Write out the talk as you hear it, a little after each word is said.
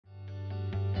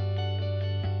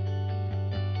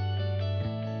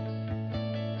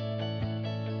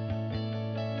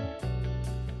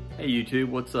Hey YouTube,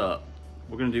 what's up?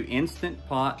 We're gonna do Instant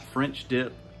Pot French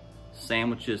dip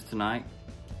sandwiches tonight.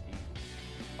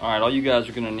 All right, all you guys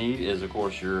are gonna need is, of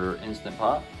course, your Instant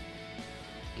Pot.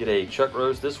 Get a chuck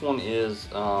roast. This one is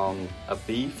a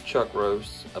beef chuck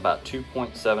roast, about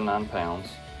 2.79 pounds.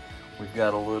 We've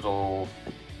got a little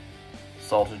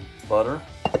salted butter,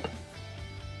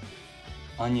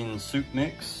 onion soup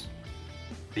mix,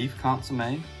 beef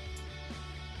consomme,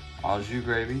 au jus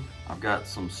gravy. I've got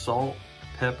some salt,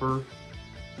 pepper,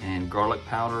 and garlic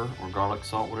powder or garlic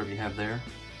salt, whatever you have there.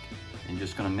 And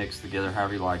just gonna mix together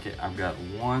however you like it. I've got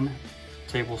 1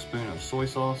 tablespoon of soy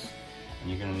sauce,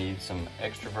 and you're gonna need some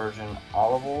extra virgin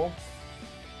olive oil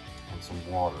and some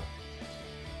water.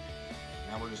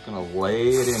 Now we're just gonna lay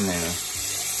it in there.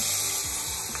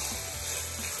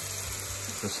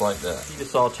 Just like that. Key to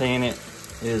sauteing it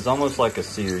is almost like a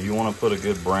sear. You wanna put a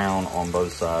good brown on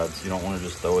both sides. You don't wanna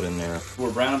just throw it in there.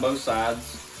 We're browning both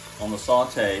sides on the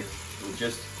saute with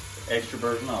just extra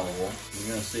virgin olive oil. You're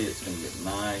gonna see it's gonna get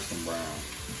nice and brown.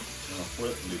 We're gonna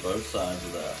flip and do both sides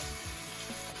of that.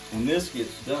 When this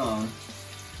gets done,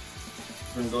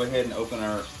 we're gonna go ahead and open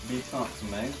our beef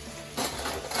consomme.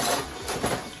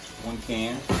 1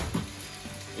 can.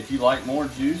 If you like more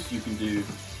juice, you can do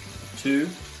 2.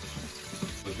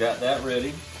 We've got that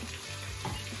ready.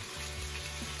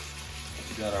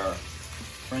 We've got our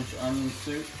French onion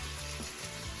soup.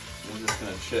 We're just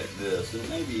gonna check this. It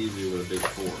may be easier with a big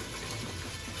fork.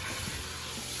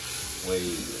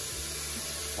 Wait.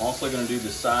 I'm also gonna do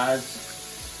the sides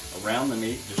around the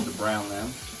meat just to brown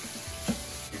them.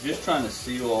 You're just trying to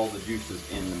seal all the juices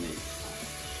in the meat.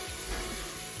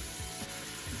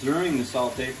 During the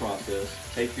saute process,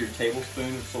 take your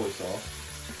tablespoon of soy sauce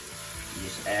and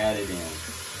just add it in.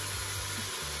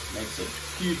 Makes a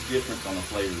huge difference on the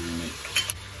flavor of your meat.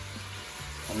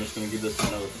 I'm just gonna give this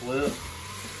another flip.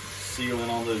 Seal in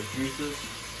all those juices.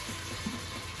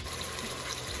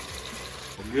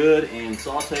 We're good and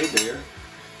sauteed there.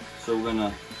 So we're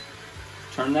gonna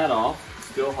turn that off.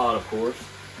 Still hot, of course,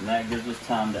 and that gives us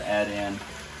time to add in.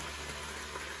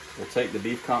 We'll take the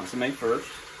beef consomme first.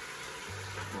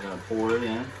 We're gonna pour it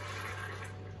in.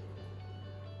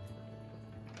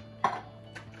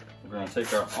 We're gonna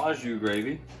take our au jus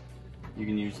gravy. You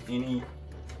can use any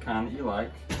kind that you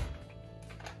like.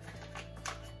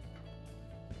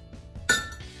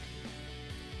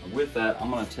 With that,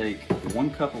 I'm gonna take 1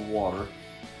 cup of water.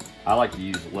 I like to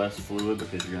use less fluid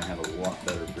because you're gonna have a lot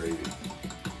better gravy.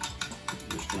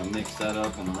 Just gonna mix that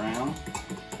up and around.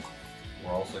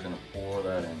 We're also gonna pour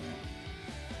that in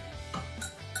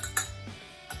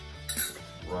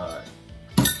there. Right.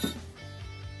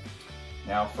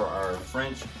 Now for our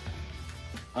French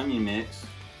onion mix,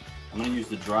 I'm gonna use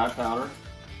the dry powder,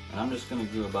 and I'm just gonna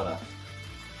do about a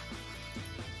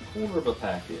 1/4 of a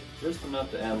packet, just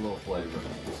enough to add a little flavor.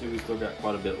 You see, we still got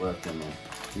quite a bit left in there.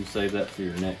 You save that for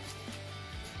your next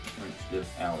French dip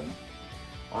outing.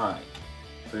 All right,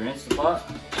 for your Instant Pot,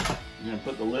 you're gonna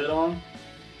put the lid on.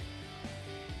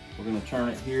 We're gonna turn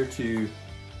it here to,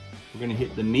 we're gonna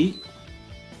hit the meat,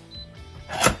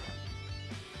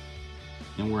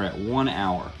 and we're at 1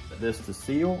 hour. Put this to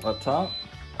seal up top.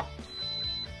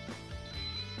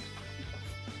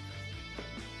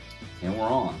 And we're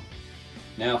on.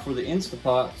 Now for the Instant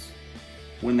Pots,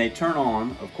 when they turn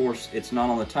on, of course, it's not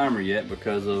on the timer yet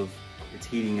because of it's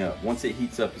heating up. Once it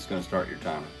heats up, it's gonna start your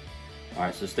timer. All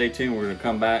right, so stay tuned. We're gonna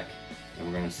come back and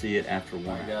we're gonna see it after 1.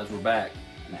 All right, guys, we're back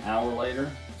an hour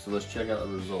later, so let's check out the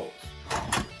results.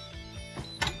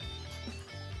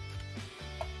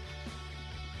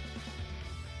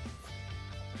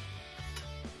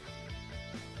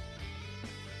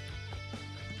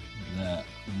 That,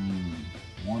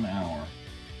 1 hour.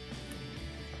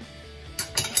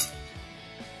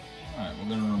 Alright, we're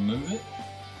going to remove it.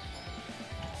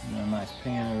 Got a nice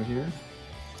pan over here.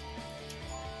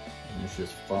 And it's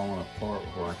just falling apart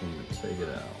before I can even take it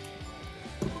out.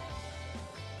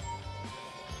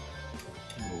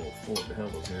 A little fork to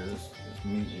help us here. This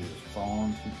meat is just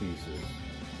falling to pieces.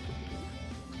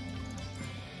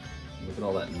 Look at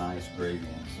all that nice gravy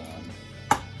inside.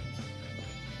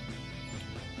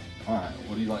 Alright,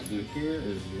 what do you like to do here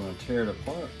is you're going to tear it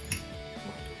apart.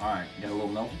 Alright, got a little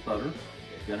melted butter.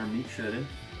 Got our meat shredded.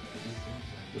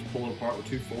 Just pull it apart with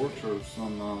 2 forks or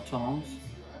some tongs.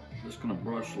 Just gonna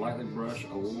lightly brush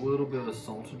a little bit of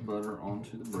salted butter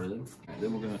onto the bread. And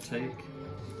then we're gonna take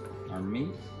our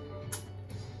meat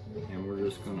and we're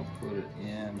just gonna put it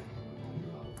in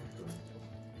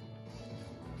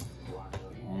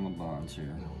on the buns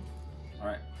here. All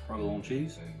right, provolone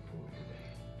cheese.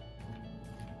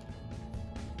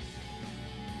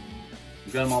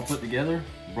 You got them all put together.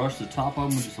 Brush the top of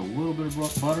them with just a little bit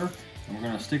of butter. And we're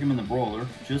gonna stick them in the broiler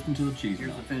just until the cheese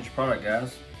melts. Here's the finished product,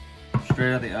 guys.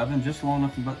 Straight out of the oven, just long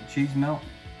enough to let the cheese melt.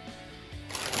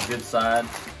 Good side.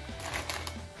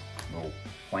 Little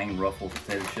plain Ruffles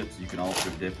potato chips you can also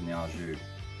dip in the au jus.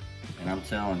 And I'm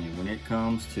telling you, when it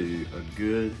comes to a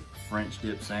good French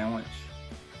dip sandwich,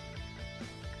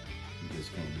 you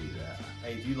just can't beat that.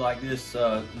 Hey, if you like this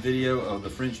video of the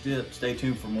French dip, stay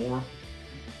tuned for more.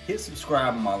 Hit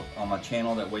subscribe on my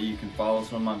channel, that way you can follow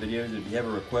some of my videos. If you have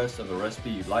a request of a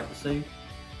recipe you'd like to see,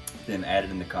 then add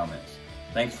it in the comments.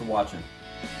 Thanks for watching.